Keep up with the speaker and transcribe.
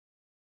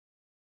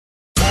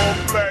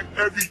black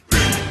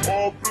everything,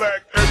 all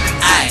black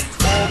everything,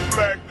 all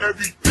black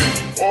everything,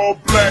 all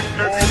black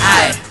everything,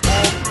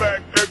 all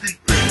black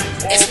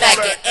everything. It's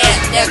Mackin,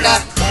 nigga.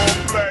 All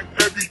black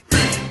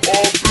everything,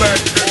 all black,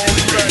 all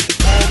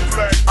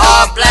black,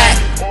 all black,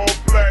 all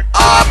black,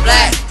 all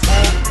black,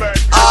 all black,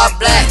 all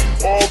black,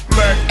 all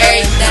black,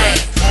 everything,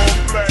 all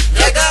black,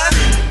 nigga,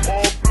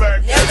 all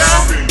black, nigga.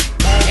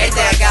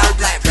 Everything I got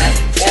black, bruh.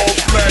 all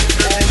black,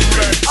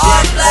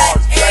 All black,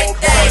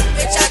 everything,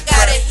 bitch. I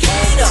got a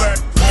heater.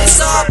 It's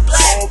all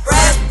black,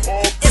 bruh.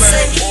 It's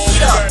a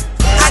heater.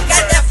 I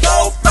got that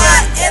 4-5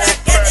 and I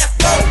got that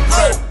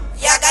 4-0.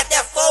 Yeah, I got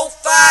that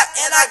 4-5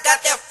 and I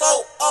got that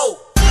 4-0.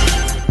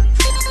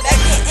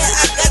 Mackin and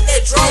I got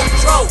that dro.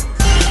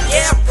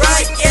 Yeah, bruh,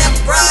 I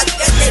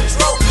got that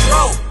dro.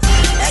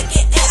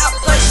 Mackin and I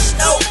push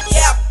snow.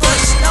 Yeah, I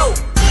push snow.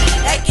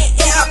 Mackin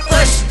and I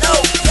push snow.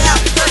 Yeah,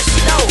 I push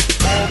snow.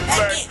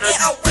 Mackin and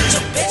I'm with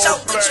your bitch. I'm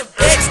with your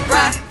bitch,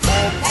 bruh.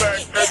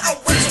 Mackin and I'm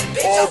with your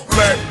bitch. I'm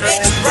with your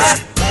bitch, bruh.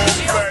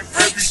 She a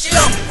freak, she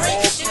a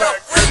freak, she a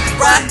freak,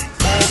 bruh.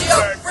 She a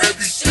freak,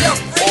 she a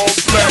freak,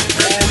 she a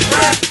freak,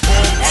 bruh.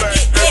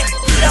 Mackin and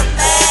you the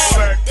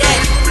mad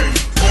daddy.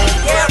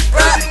 Yeah,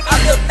 bruh,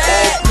 I'm the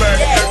mad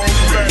daddy.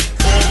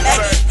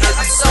 Mackin and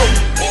I'm so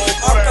mean,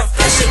 I'm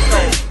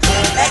professional.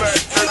 Mackin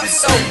and I'm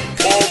so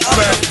mean, I'm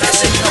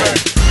professional.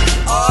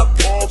 All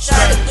people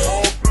try to do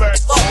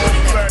is fuck with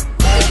a nigga.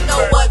 You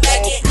know what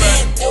Mackin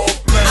and do?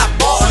 I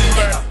ball a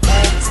nigga.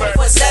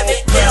 24/7,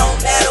 it don't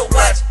matter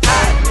what I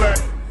do.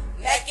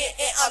 Mackin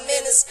and I'm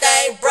in this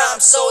thing, bruh, I'm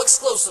so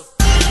exclusive.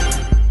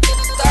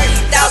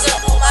 30,000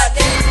 on my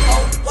nigga, ho.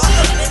 Walk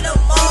up in the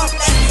mall,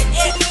 Mackin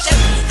and check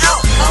me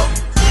out, ho.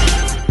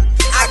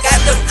 I got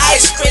them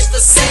ice creams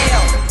for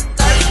sale.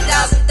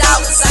 $30,000,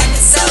 I can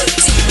sell it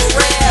to you for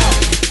real.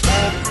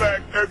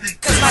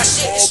 Cause my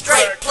shit is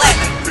straight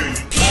platinum.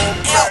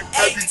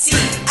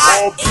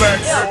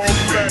 PLATINM.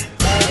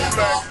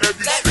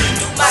 Let me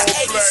do my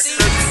ABC.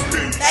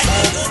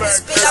 Mackin in this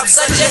bitch, I'm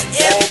such an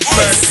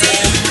MAC.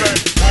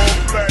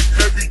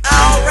 I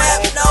don't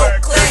rap, no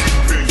click.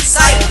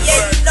 Sight,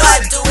 yeah, you know I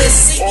do it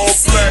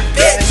CBC,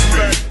 bitch.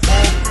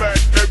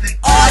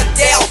 All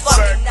day I'm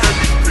fucking out.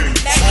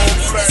 Mackin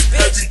in this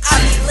bitch, I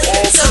be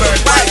leaning to the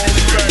right.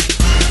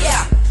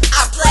 Yeah,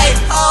 I play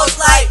hoes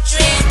like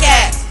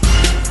Dreamcast.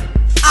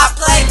 I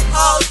play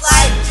hoes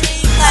like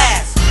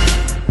Dreamcast.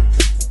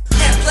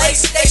 And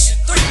PlayStation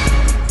 3.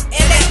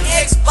 And that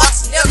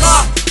Xbox,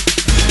 nigga.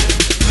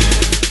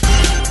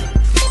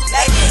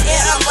 Mackin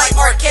and I'm like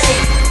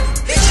arcade.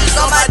 Bitches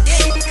on my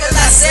dick cause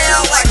I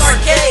sound like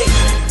arcade.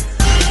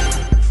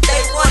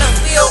 They wanna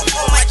feel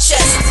on my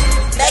chest.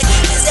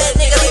 Mackin is that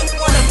nigga they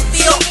wanna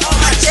feel on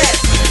my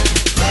chest.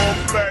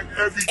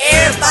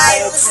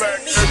 Everybody listen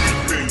to me.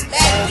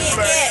 Mackin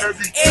and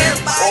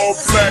everybody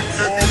listen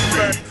to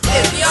me.